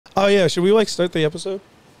Oh yeah, should we like start the episode?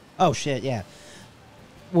 Oh shit, yeah.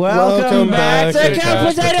 Welcome back to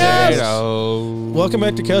Couch Potatoes. Welcome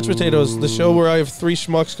back to Couch Potatoes, the show where I have 3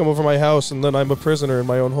 schmucks come over my house and then I'm a prisoner in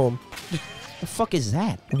my own home. The fuck is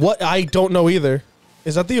that? What? I don't know either.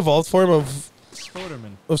 Is that the evolved form of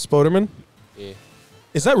Spoderman? Of Spoderman? Yeah.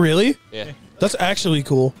 Is that really? Yeah. That's actually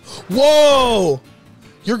cool. Whoa!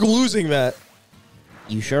 You're losing that.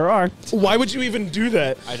 You sure are. Why would you even do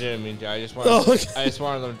that? I didn't mean to. I just wanted. Oh, okay. I just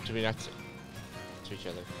wanted them to be next to each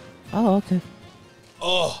other. Oh, okay.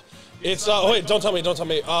 Oh, it's wait, don't tell me.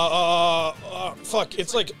 Fuck,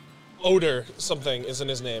 it's like Odor something isn't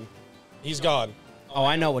his name. He's gone. Oh,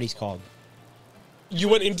 I know what he's called. You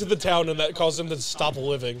went into the town and that caused him to stop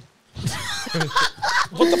living.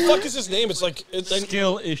 What the fuck is his name? It's like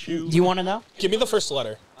Skill issue. Do you want to know? Give me the first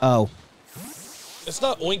letter. Oh. It's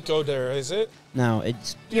not Oinkoder, is it? No,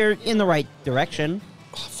 you're in the right direction.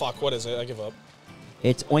 Oh, fuck, what is it? I give up.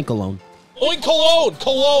 It's Oinkalone. Cologne!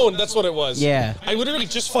 Cologne! That's what it was. Yeah. I literally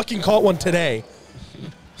just fucking caught one today.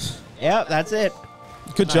 Yeah, that's it.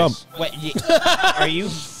 Good jump. Wait, are you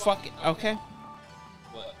fucking okay?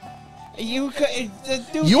 You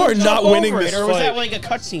are not winning this or was fight. that like a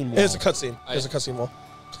cutscene wall? It's a cutscene. It's a cutscene wall.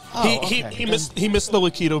 Oh, He missed the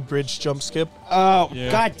Lakido bridge jump skip. Oh, Yeah.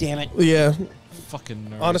 god damn it. Yeah. Fucking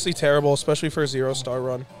nerd. Honestly terrible, especially for a 0-star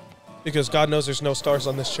run. Because God knows there's no stars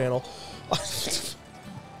on this channel.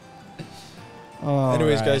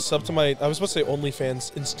 Anyways, guys, sub to my... I was supposed to say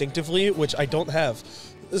OnlyFans instinctively, which I don't have.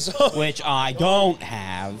 So, Which I don't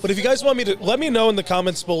have. but if you guys want me to... Let me know in the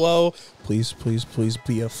comments below. Please, please, please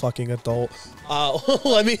be a fucking adult.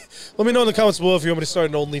 Let me know in the comments below if you want me to start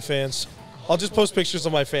an OnlyFans. I'll just post pictures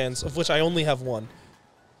of my fans, of which I only have one.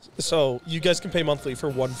 So, you guys can pay monthly for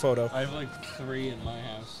one photo. I have like 3 in my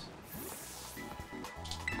house.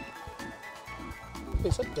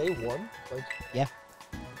 Is that day 1? Like... Yeah.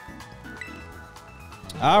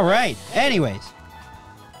 All right. Anyways.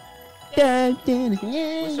 Yes,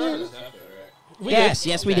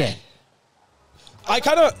 we did. I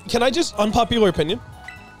kind of... Can I just... Unpopular opinion?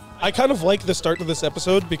 I kind of like the start to this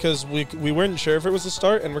episode because we weren't sure if it was the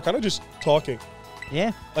start, and we're kind of just talking.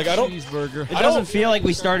 Yeah. Like, I don't... Cheeseburger. It doesn't feel like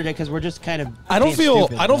we started it because we're just kind of. I don't being feel...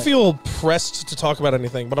 stupid, I don't but- feel pressed to talk about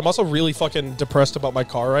anything, but I'm also really fucking depressed about my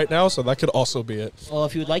car right now, so that could also be it. Well,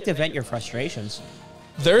 if you would like to vent your frustrations.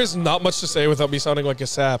 There is not much to say without me sounding like a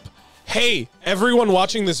sap. Hey, everyone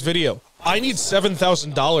watching this video, I need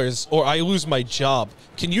 $7,000 or I lose my job.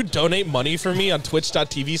 Can you donate money for me on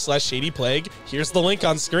twitch.tv/shadyplague? Here's the link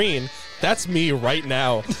on screen. That's me right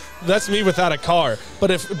now. That's me without a car.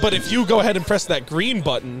 But if you go ahead and press that green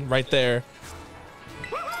button right there,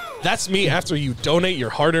 that's me after you donate your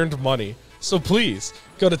hard-earned money. So please,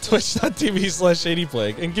 go to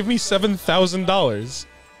twitch.tv/shadyplague and give me $7,000.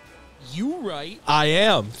 You right. I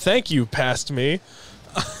am. Thank you, past me.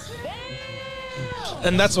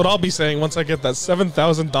 And that's what I'll be saying once I get that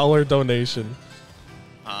 $7,000 donation.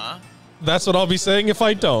 Huh? That's what I'll be saying if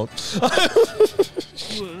I don't.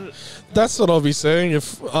 That's what I'll be saying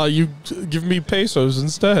if you give me pesos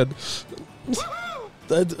instead.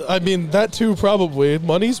 I mean, that too, probably.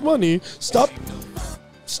 Money's money. Stop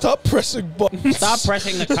pressing buttons. Stop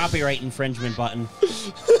pressing the copyright infringement button.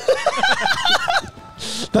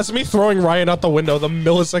 That's me throwing Ryan out the window the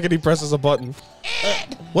millisecond he presses a button.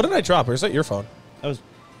 What did I drop? Or is that your phone? That was.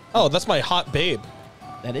 Oh, that's my hot babe.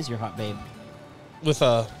 That is your hot babe. With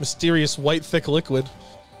a mysterious white thick liquid.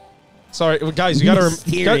 Sorry, guys, you gotta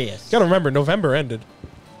remember, November ended.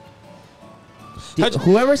 Dude,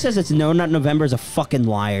 whoever says it's No Nut November is a fucking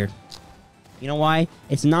liar. You know why?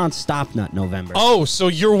 It's non-stop Nut November. Oh, so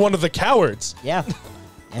you're one of the cowards. Yeah.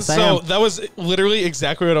 Yes, I So am. that was literally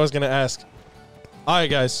exactly what I was gonna ask. All right,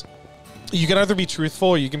 guys. You can either be truthful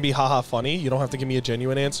or you can be haha funny. You don't have to give me a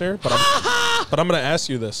genuine answer, but I'm gonna ask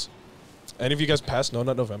you this. Any of you guys passed No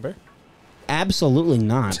Nut November? Absolutely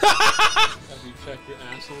not. Have you checked your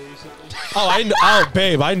asshole recently? Oh, I know. Oh,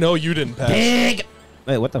 babe, I know you didn't pass. Big.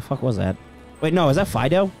 Wait, what the fuck was that? Wait, no, is that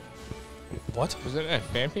Fido? What? Was it a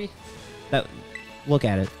Fampy? That. Look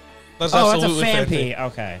at it. That's Oh, that's a absolutely Fampy. fancy.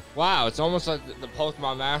 Okay. Wow, it's almost like the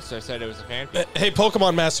Pokemon Master said it was a Fampy. Hey,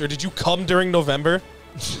 Pokemon Master, did you come during November?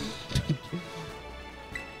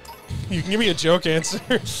 You can give me a joke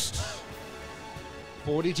answer.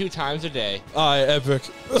 42 times a day. Epic.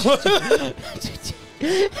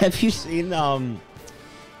 Have you seen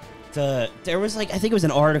there was like I think it was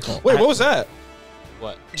an article. Wait, what was that?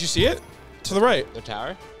 What? Did you see it? To the right. The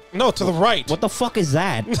tower? No, to the right. What the fuck is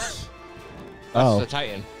that? That's Oh. the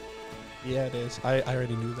Titan. Yeah, it is. I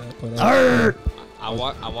already knew that, but I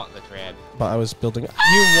want the crab. I was building.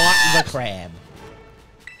 You want the crab.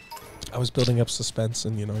 I was building up suspense,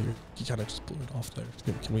 and you know, you kind of just blew it off there.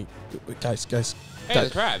 Can we, guys? Hey, guys,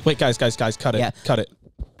 the crab. wait, guys, cut it, Yeah. cut it.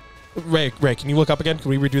 Ray, can you look up again? Can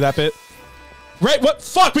we redo that bit? Ray, what?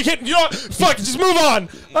 Fuck, we can't. You know what? Fuck, just move on.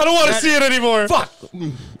 I don't want to see it anymore. Fuck.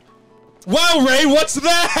 Wow, Ray, what's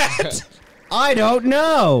that? I don't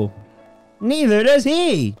know. Neither does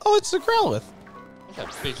he. Oh, it's a Growlithe.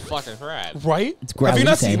 That's a big fucking crab. Right? It's Have you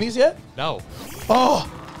not Growlithe. seen these yet? No.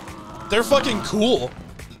 Oh, they're fucking cool.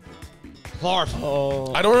 Clark.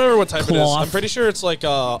 Oh. I don't remember what type it is. Cloth. I'm pretty sure it's like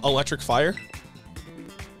electric fire.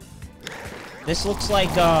 This looks like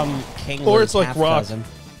Kingler's Or it's like half rock. cousin.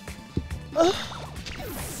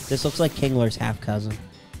 This looks like Kingler's half cousin.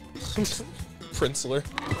 Princeler.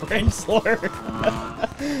 Princeler.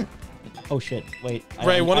 Oh shit! Wait.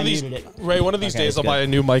 Ray, one of these days I'll buy a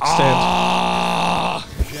new mic stand. Ah,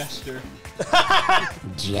 Jester.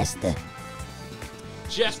 Jester.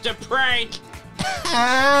 Just a prank.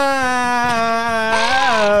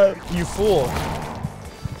 You fool.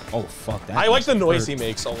 Oh fuck! That I like the must noise hurt. he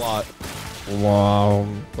makes a lot. Wow.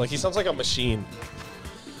 Like, he sounds like a machine.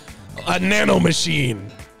 A nano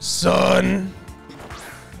machine, son.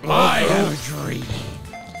 I have a dream.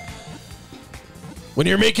 When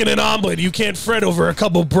you're making an omelet, you can't fret over a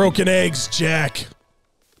couple broken eggs, Jack.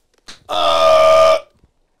 That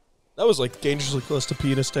was like dangerously close to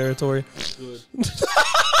penis territory. Good.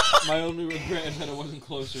 My only regret is that it wasn't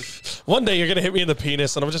closer. One day you're gonna hit me in the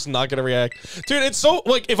penis and I'm just not gonna react. Dude, it's so,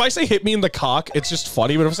 like, if I say hit me in the cock, it's just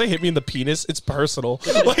funny, but if I say hit me in the penis, it's personal.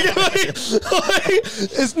 It's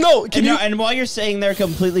no, can you? And while you're saying they're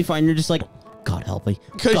completely fine, you're just like, God help me.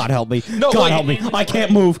 'Cause- God help me. No, God like- help me. I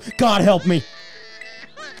can't move. God help me.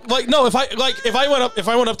 Like, no, if I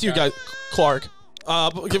went up to you guys, Clark,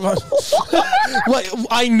 like,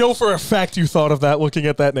 I know for a fact you thought of that looking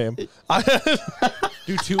at that name.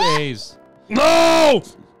 Do 2 A's. No!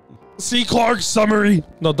 See Clark's summary.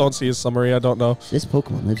 No, don't see his summary. I don't know. This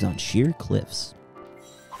Pokemon lives on sheer cliffs.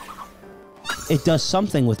 It does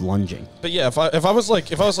something with lunging. But yeah, if I was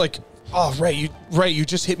like, oh, Ray, you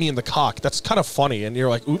just hit me in the cock. That's kind of funny. And you're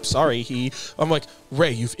like, oops, sorry. I'm like,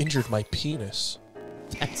 Ray, you've injured my penis.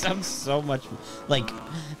 That sounds so much like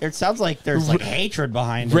it sounds like there's like hatred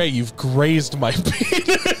behind it. Ray, you've grazed my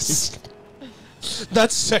penis.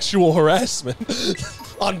 That's sexual harassment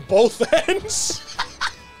on both ends.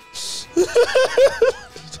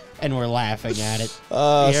 And we're laughing at it.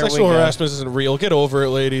 Here we Sexual go. harassment isn't real. Get over it,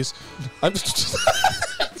 ladies. I'm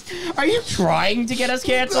Are you trying to get us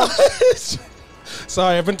canceled?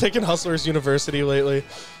 sorry. I've been taking Hustlers University lately.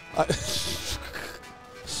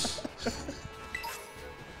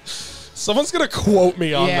 Someone's gonna quote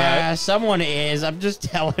me on Yeah, that. someone is. I'm just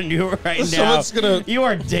telling you right now. Someone's gonna- You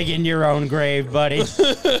are digging your own grave, buddy.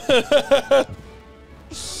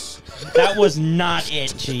 That was not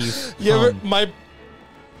it, Chief. You ever,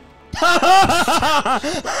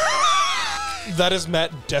 that is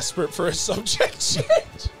Matt desperate for a subject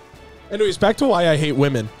change. Anyways, back to why I hate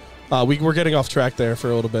women. We were getting off track there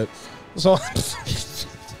for a little bit. So,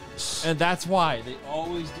 And that's why they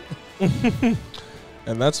always do.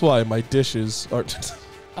 and that's why my dishes are.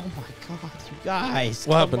 Oh my god, you guys.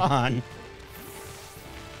 What come happened?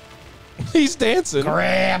 on. He's dancing.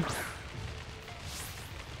 Grab.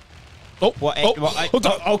 Oh, What?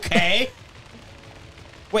 oh, Okay.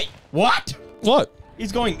 Wait, what? what?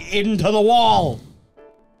 He's going into the wall.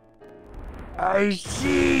 I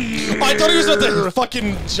thought he was about to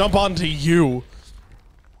fucking jump onto you.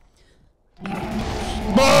 And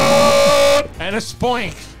a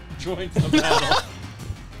spoink. Joins the battle.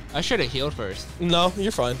 I should have healed first. No,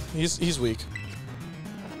 you're fine. He's weak.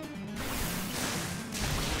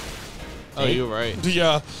 Oh, you're right.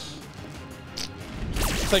 Yeah.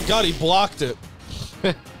 Thank God he blocked it.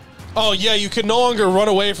 Oh yeah, you can no longer run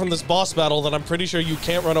away from this boss battle that I'm pretty sure you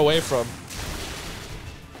can't run away from.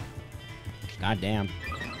 God damn.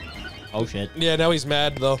 Oh shit. Yeah, now he's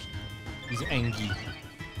mad though. He's angry.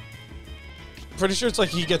 Pretty sure it's like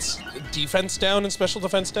he gets defense down and special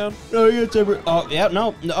defense down. Oh yeah,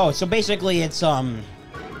 no. Oh, so basically it's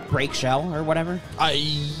break shell or whatever.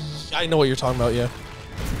 I know what you're talking about, yeah.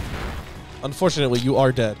 Unfortunately, you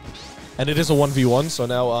are dead. And it is a 1v1, so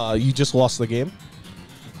now you just lost the game.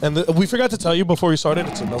 And we forgot to tell you before we started,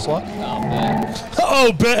 it's a Nuzlocke. Oh, man.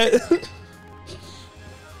 Oh, bet!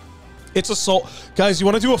 It's a soul... Guys, you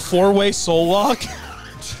want to do a 4-way soul lock?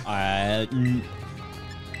 I think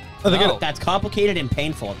No. that's complicated and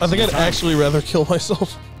painful. I think I'd actually rather kill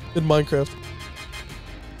myself in Minecraft.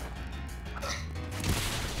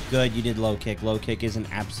 Good, you did low kick. Low kick is an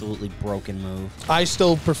absolutely broken move. I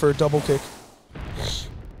still prefer double kick.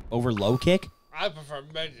 Over low kick? I prefer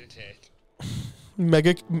meditate.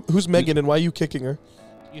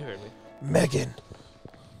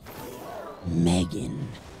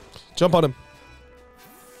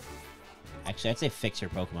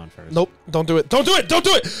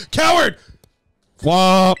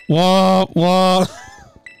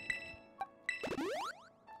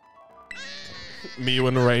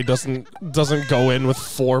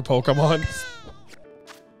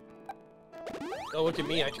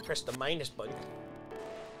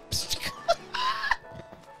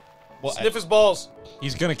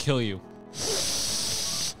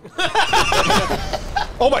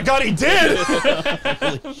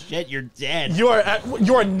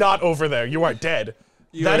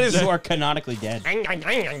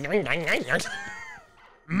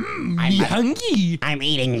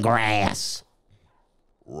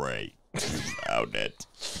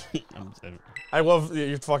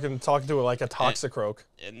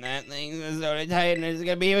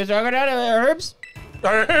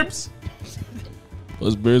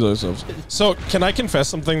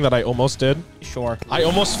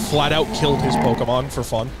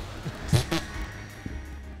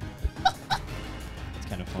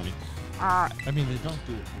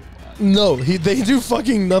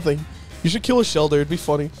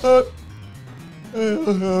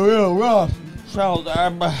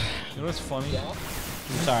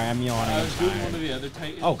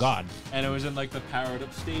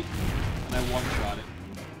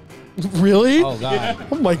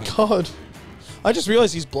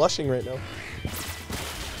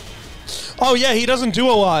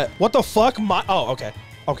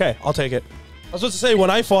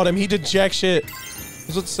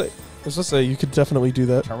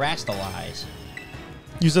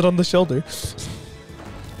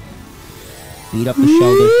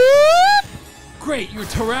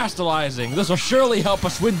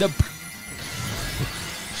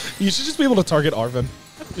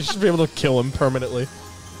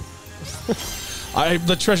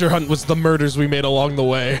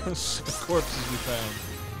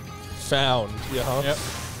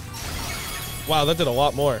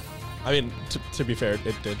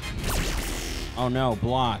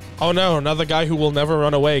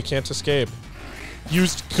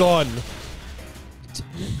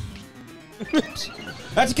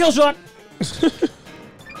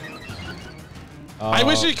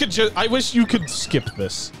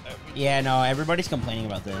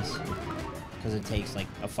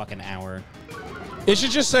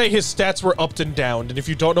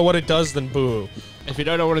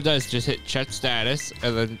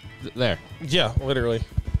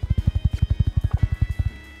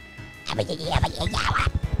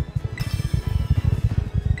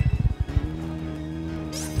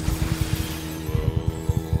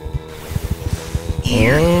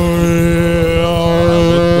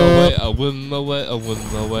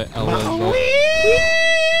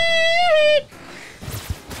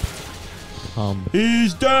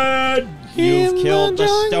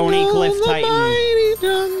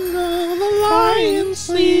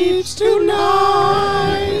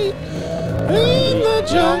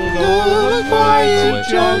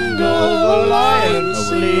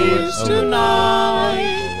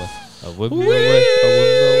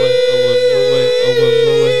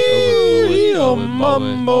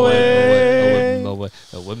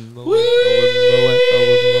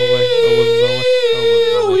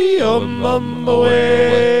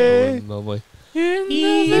 way. In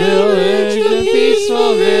the village, the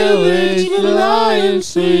peaceful village, the lion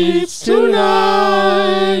sleeps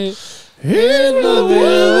tonight. In the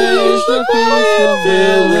village, the peaceful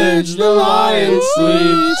village, the lion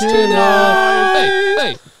sleeps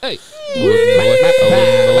tonight. Hey,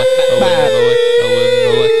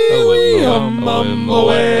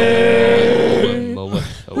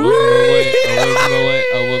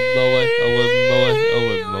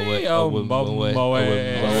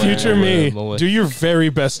 Future me, do your very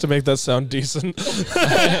best to make that sound decent.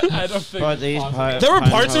 I don't think. There were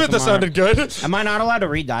parts of it that sounded good. Am I not allowed to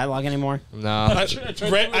read dialogue anymore? No, I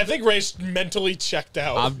think Ray's mentally checked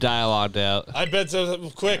out. I'm dialogued out. I bet so.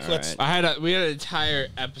 Quick, let's. We had an entire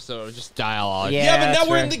episode of just dialogue. Yeah, Yeah, but that's now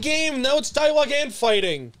we're fair. in the game. Now it's dialogue and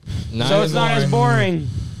fighting. So it's not as boring.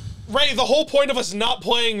 Ray, the whole point of us not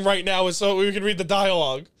playing right now is so we can read the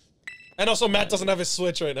dialogue. And also, Matt doesn't have his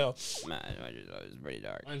Switch right now. It's pretty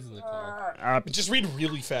dark. Mine's in the car. Just read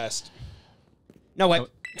really fast. No, wait.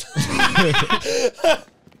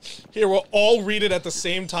 Here, we'll all read it at the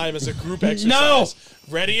same time as a group exercise. No!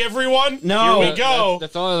 Ready, everyone? No. Here we go.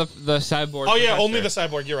 That's only the cyborg. Oh, yeah, professor. only the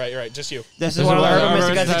cyborg. You're right. Just you. This is one of the urban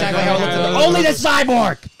mystics. That's exactly how it looks. Only the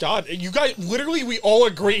cyborg! God, you guys, literally, we all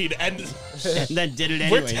agreed, and And then did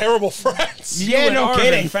it we're anyway. terrible friends. Yeah, and no Arvin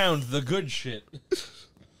kidding. found the good shit.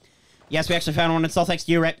 Yes, we actually found one. It's all thanks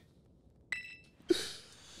to you, Rick.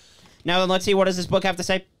 Now then, let's see. What does this book have to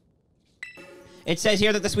say? It says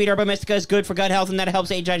here that the sweet herba mystica is good for gut health and that it helps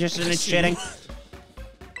aid digestion and shitting.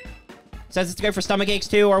 It says it's good for stomach aches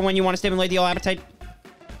too, or when you want to stimulate the old appetite.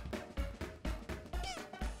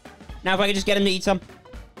 Now, if I could just get him to eat some.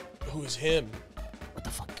 Who's him? What the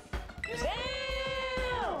fuck?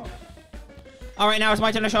 All right, now it's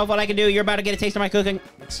my turn to show off what I can do. You're about to get a taste of my cooking.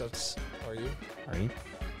 Except, are you? Are you?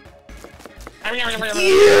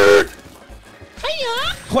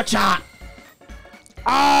 Hiya! Whatcha?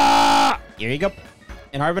 Ah! Here you go.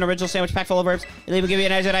 An Arvin original sandwich packed full of herbs. It'll even give you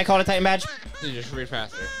an edge that I call it a Titan badge. You just read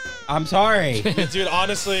faster. I'm sorry. Dude,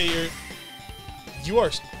 honestly, you are,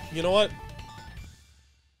 you know what?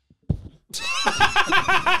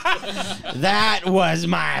 That was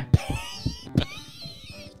my...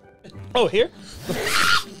 Oh, here?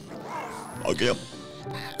 Okay.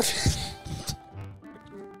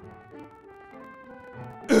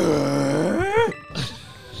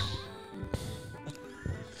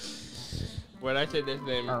 When I say this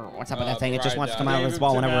name, What's up with that thing? It just wants to come out of its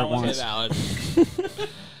ball whenever it wants.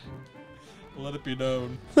 Let it be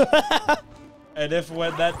known. And if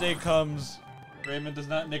when that day comes, Raymond does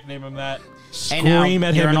not nickname him that. Hey now, Scream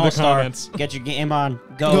at you're him an in the all-star. comments. Get your game on.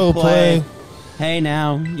 Go play. Hey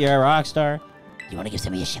now, you're a rock star. You want to give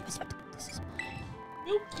somebody a shit? This is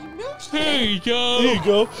Hey, Joe. There you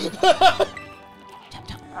go.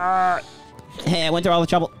 Hey, I went through all the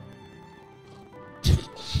trouble.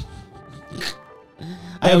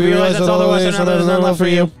 I hope you realize that's all there was, and there's none left for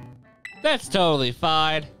you. That's totally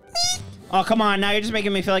fine. Oh, come on. Now you're just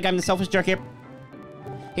making me feel like I'm the selfish jerk here.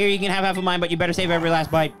 Here, you can have half of mine, but you better save every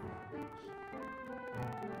last bite.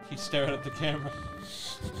 He's staring at the camera.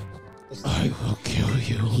 I will kill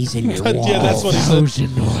you. He's in your walls. Yeah, that's what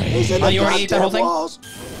he said. Oh, you already ate that whole thing?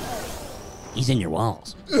 He's in your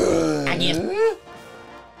walls. I guess.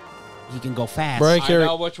 You can go fast. Brian I Carey.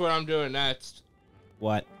 know which one I'm doing next.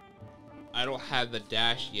 What? I don't have the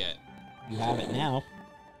dash yet. You have it now.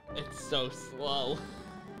 It's so slow.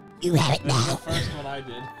 You have it This is the now. first one I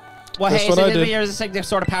did. Well, That's hey, what so I this did. video is thing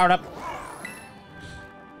sort of powered up.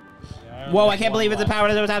 Yeah, Whoa, I can't believe it's a power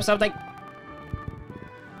to have something.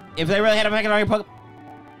 If they really had a fucking on your Pokemon.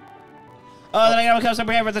 Oh, then I gotta come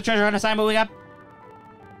somewhere here with the treasure hunt assignment we got.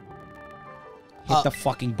 Hit the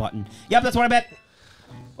fucking button. Yep, that's what I bet.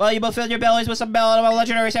 Well, you both filled your bellies with some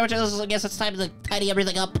legendary sandwiches. I guess it's time to tidy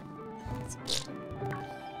everything up.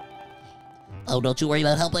 Oh, don't you worry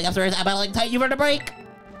about helping after I'm battling Titan you for the break.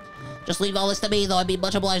 Just leave all this to me, though. I'd be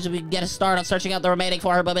much obliged if we can get a start on searching out the remaining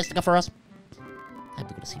 4 Herba Mystica for us. Time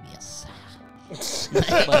to go to CBS.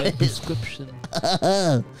 My description.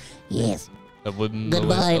 Yes.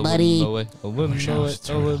 Goodbye, buddy. I I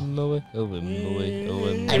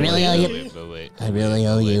really owe you. I really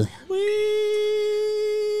owe you.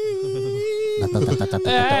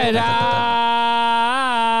 And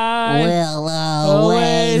I Will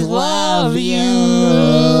always love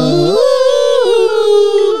you.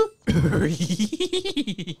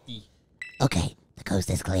 Okay, the coast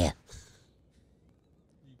is clear.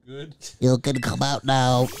 Good. You can come out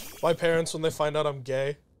now. My parents, when they find out I'm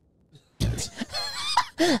gay,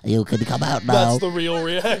 You can come out now. that's the real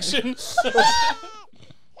reaction.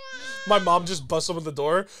 My mom just busts open the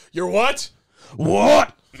door. You're what?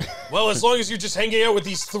 What? Well, as long as you're just hanging out with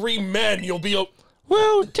these 3 men, you'll be.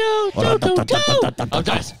 Well, do. Oh,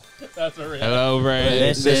 guys. That's a real. Hello, Ray.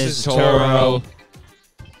 This is Toro.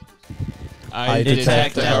 I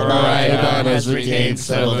detect that Rhydon has regained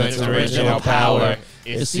some of its original power.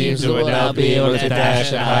 It seems it would now be able to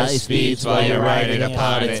dash at high speeds while you're riding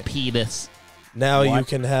upon its penis. Now you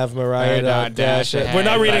can have Mariah dash it. We're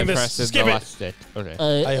not reading this. Skip it.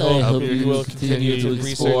 Okay. I hope you will continue to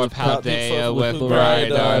explore research Paldea with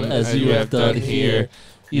Rhydon as you have done here.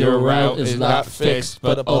 Your route is not fixed,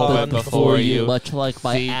 but open before you. Much like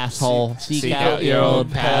my asshole. Seek out your own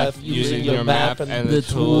path using your map and the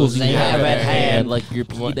tools you have at hand. like your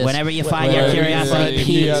penis. Whenever you find your curiosity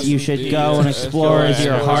peaks, you should go and explore as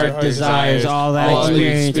your heart desires. All that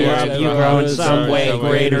experience will help you grow in some way,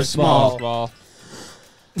 great or small.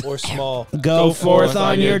 Or small. Go forth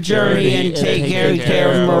on your journey and take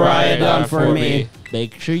care of Mariah for me.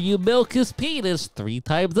 Make sure you milk his penis 3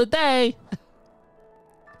 times a day.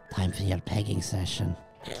 Time for your pegging session.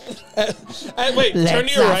 Wait, turn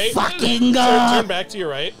to your right. fucking go. Turn back to your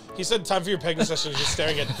right. He said time for your pegging session. He's just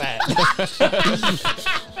staring at that.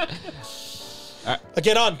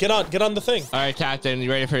 Get on the thing. All right, Captain,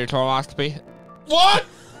 you ready for your toroloscopy? What?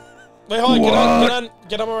 Wait, hold on.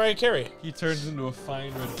 Get on Mariah Carey. He turns into a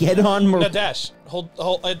fine red. Get on No, dash. Hold.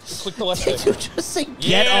 Click the left Did stick. you just say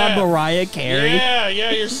get Yeah. on Mariah Carey? Yeah,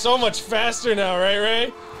 you're so much faster now, right,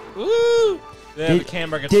 Ray? Woo! Yeah, the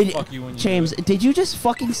camera gets Did, fuck you when you James, do it. did you just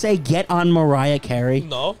fucking say get on Mariah Carey?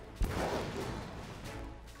 No.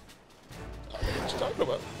 What you talking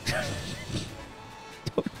about?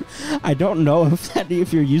 I don't know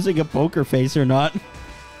if you're using a poker face or not.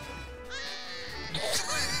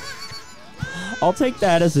 I'll take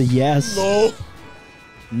that as a yes. No.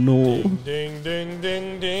 No. Ding, ding,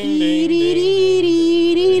 ding, ding, ding, ding,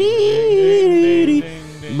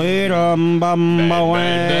 ding, Man.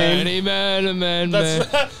 That's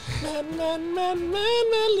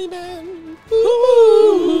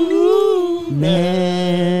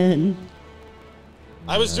Man.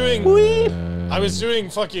 I was doing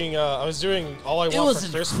fucking. I was doing all I want It for was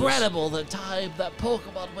Christmas. incredible the time that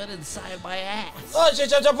Pokemon went inside my ass. Oh,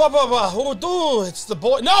 dude, it's the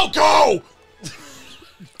boy. No, go!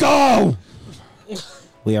 Go!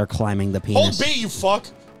 We are climbing the Hold penis. B, you fuck.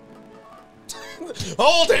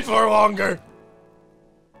 Hold it for longer.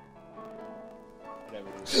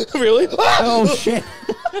 Really? Oh shit.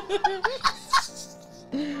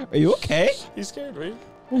 Are you okay? He scared me.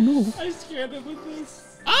 Oh no. I scared him with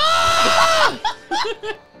this.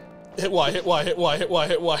 Hit Y, hit Y, hit Y, hit Y,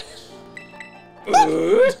 hit Y.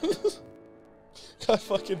 God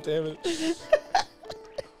fucking damn it.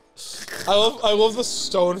 I love the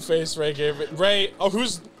stone face Ray gave it. Ray,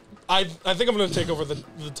 I think I'm gonna take over the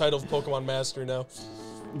title of Pokemon Master now.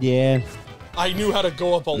 Yeah. I knew how to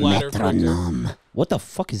go up a ladder quicker. Metronome. What the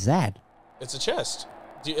fuck is that? It's a chest.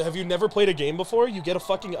 Have you never played a game before? You get a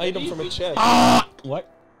fucking item from a chest.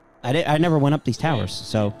 What? I never went up these towers,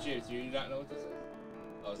 so Cheers, you do not know what this is?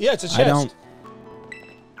 Yeah, it's a chest. I don't.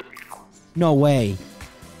 No way.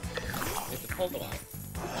 It's a Pokemon.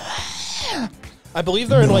 I believe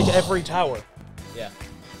they're in like every tower. Yeah.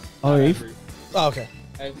 Oh, are you? Oh, okay.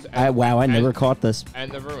 Wow, I never caught this.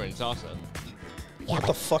 And the ruins also What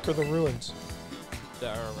the fuck are the ruins?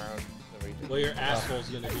 that are around the region. Well, your asshole's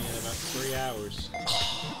gonna be in about 3 hours.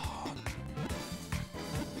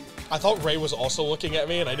 I thought Ray was also looking at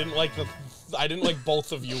me, and I didn't like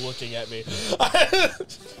both of you looking at me.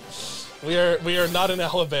 We are not in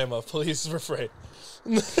Alabama. Please refrain.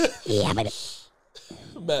 Yeah, but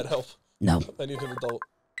Matt, help. no, I need an adult.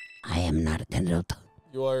 I am not a adult.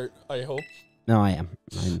 You are. I hope. No, I am.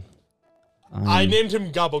 I named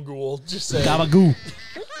him Gabagool. Just saying. Gabagoo.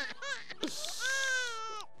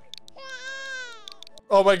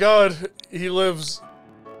 Oh my God, he lives.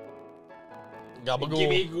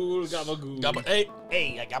 Gabagool. Gabagool, gabagool.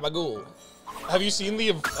 Hey, Gabagool. Have you seen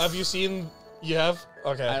the? Have you seen? You have?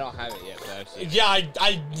 Okay. I don't have it yet, but I've seen it. Yeah,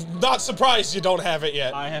 I'm not surprised you don't have it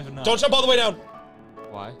yet. I have not. Don't jump all the way down.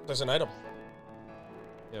 Why? There's an item.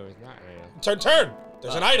 There was not an item. Turn.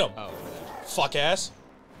 There's an item. Oh, whatever. Fuck ass.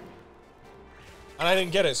 And I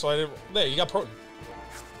didn't get it, so I didn't. There, you got protein.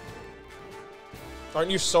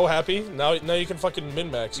 Aren't you so happy? Now you can fucking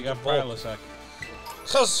min-max. You got Bolt. Prilosec.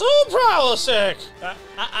 Consume Prilosec!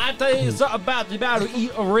 I tell you something about to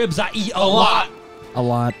eat ribs. I eat a lot. A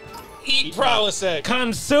lot. Eat Prilosec!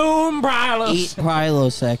 Consume Prilosec. Eat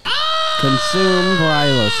Prilosec. Consume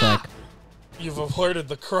Prilosec. You've alerted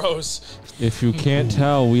the crows. If you can't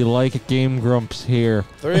tell, we like Game Grumps here.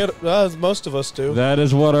 Most of us do. That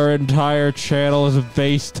is what our entire channel is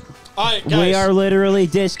based. Alright, guys. We are literally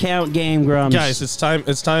discount Game Grumps. Guys, it's time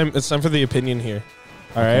for the opinion here.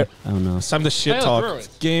 Alright? Oh no. It's time to shit Hey, talk. look, ruins.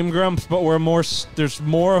 Game Grumps, but we're more. There's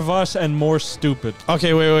more of us and more stupid.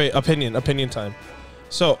 Okay, wait. Opinion time.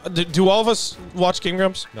 So, do all of us watch Game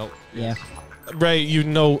Grumps? Nope. Yeah. Ray, you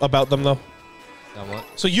know about them though? Now what?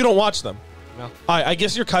 So you don't watch them? No. I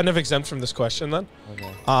guess you're kind of exempt from this question then.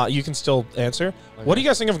 Okay. You can still answer. Okay. What do you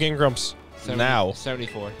guys think of Game Grumps now?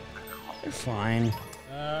 74. They're fine.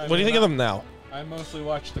 What do you think of them now? I mostly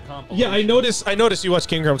watch the compilation. Yeah, I notice you watch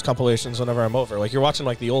Game Grumps compilations whenever I'm over. Like you're watching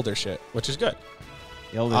like the older shit, which is good.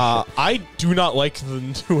 The older shit. I do not like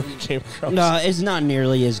the newer Game Grumps. No, it's not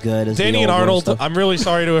nearly as good as Danny the and older Arnold, stuff. I'm really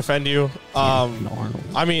sorry to offend you. No, Arnold.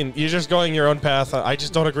 I mean, you're just going your own path. I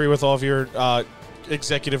just don't agree with all of your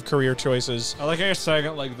executive career choices. I like how you're saying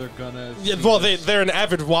it like they're gonna. Yeah, well, they're an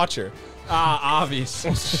avid watcher.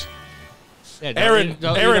 Obvious. Yeah, Aaron- you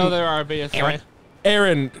know Aaron- there are BS.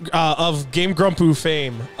 Aaron of Game Grumpu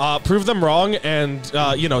fame, prove them wrong and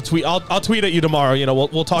tweet. I'll tweet at you tomorrow.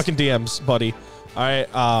 We'll talk in DMs, buddy. All right.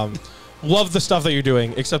 Love the stuff that you're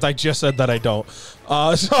doing, except I just said that I don't.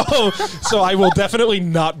 So I will definitely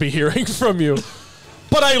not be hearing from you.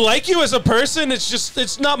 But I like you as a person.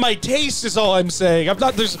 It's not my taste. Is all I'm saying. I'm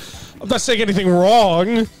not saying anything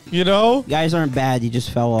wrong. You know. You guys aren't bad. You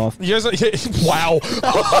just fell off. You guys wow.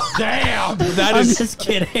 Damn. I'm just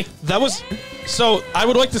kidding. That was. So I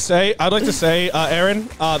would like to say, Aaron,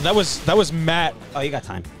 that was Matt. Oh, you got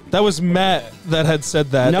time. That was Matt that had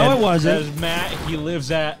said that. No, and it wasn't. That is Matt. He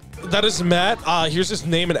lives at. That is Matt. Here's his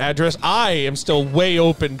name and address. I am still way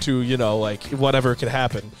open to, like, whatever could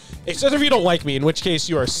happen. Except if you don't like me, in which case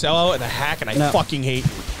you are a sellout and a hack, and I fucking hate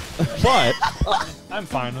you. But I'm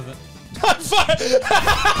fine with it. I'm fine.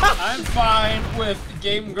 I'm fine with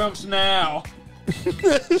Game Grumps now.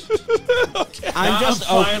 Okay. I'm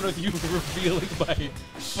fine with you revealing my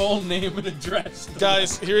full name and address.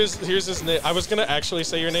 Guys, here's his name. I was gonna actually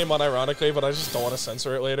say your name unironically, but I just don't want to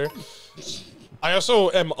censor it later. I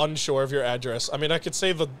also am unsure of your address. I mean, I could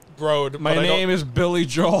say the road. My name is Billy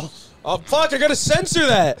Joel. Oh fuck! I gotta censor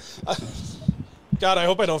that. God, I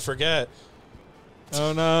hope I don't forget.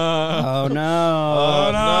 Oh no! Oh no!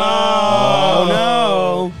 Oh no! Oh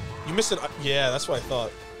no! You missed it. Yeah, that's what I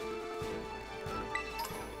thought.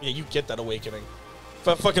 Yeah, you get that awakening.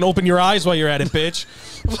 Fucking open your eyes while you're at it, bitch.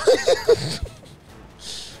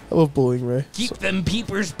 I love bullying, Ray. Keep them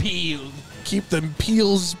peepers peeled. Keep them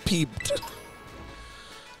peels peeped.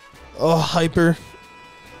 Oh, hyper.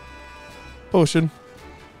 Potion.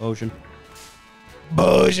 Ocean.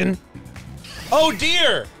 Potion. Oh,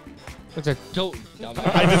 dear! What's a dope?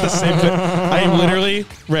 I did the same thing. I literally,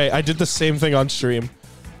 Ray, I did the same thing on stream.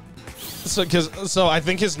 So I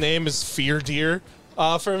think his name is Fear Deer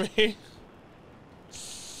for me.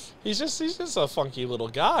 He's just a funky little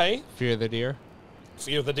guy. Fear the deer.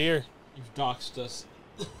 Fear the deer. You've doxed us.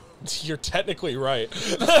 You're technically right.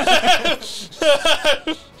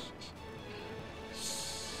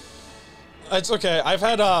 It's okay. I've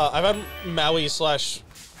had Maui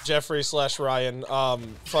 / Jeffrey / Ryan.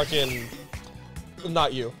 Fucking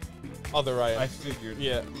not you, other Ryan. I figured.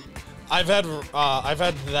 Yeah. I've had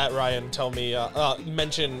that Ryan tell me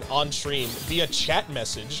mention on stream via chat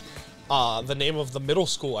message the name of the middle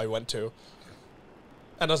school I went to.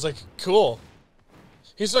 And I was like, cool.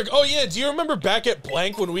 He's like, oh yeah, do you remember back at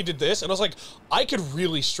blank when we did this? And I was like, I could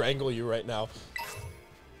really strangle you right now.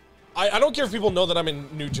 I don't care if people know that I'm in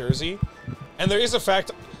New Jersey. And there is a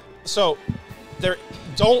fact, so there,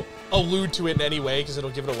 don't allude to it in any way because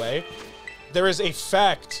it'll give it away. There is a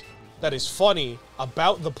fact that is funny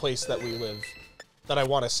about the place that we live that I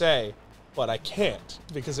want to say, but I can't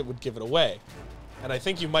because it would give it away. And I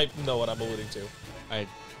think you might know what I'm alluding to. I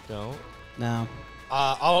don't. No.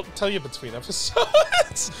 I'll tell you between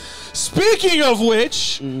episodes. Speaking of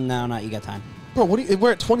which, No, not. You got time. bro,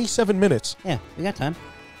 we're at 27 minutes. Yeah, we got time.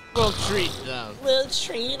 Well, treat them.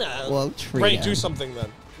 Well, Ray, do something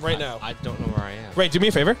then, right now. I don't know where I am. Ray, do me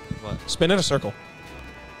a favor. What? Spin in a circle.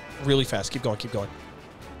 Really fast. Keep going. Keep going.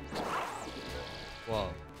 Whoa.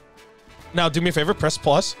 Now, do me a favor. Press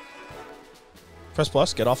plus. Press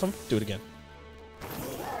plus. Get off him. Do it again.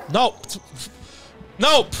 No.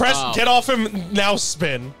 No. Press. Oh. Get off him. Now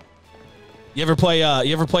spin. You ever play a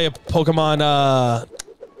Pokemon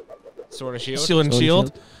Sword of Shield. Shield and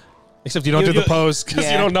Shield? Except you don't do the pose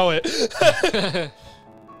because you don't know it.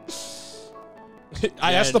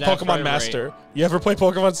 I asked the that's Pokemon probably Master. right. You ever play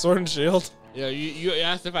Pokemon Sword and Shield? Yeah, you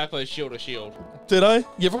asked if I play Shield or Shield. Did I?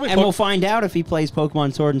 You ever play And we'll find out if he plays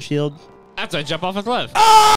Pokemon Sword and Shield. After I jump off a cliff.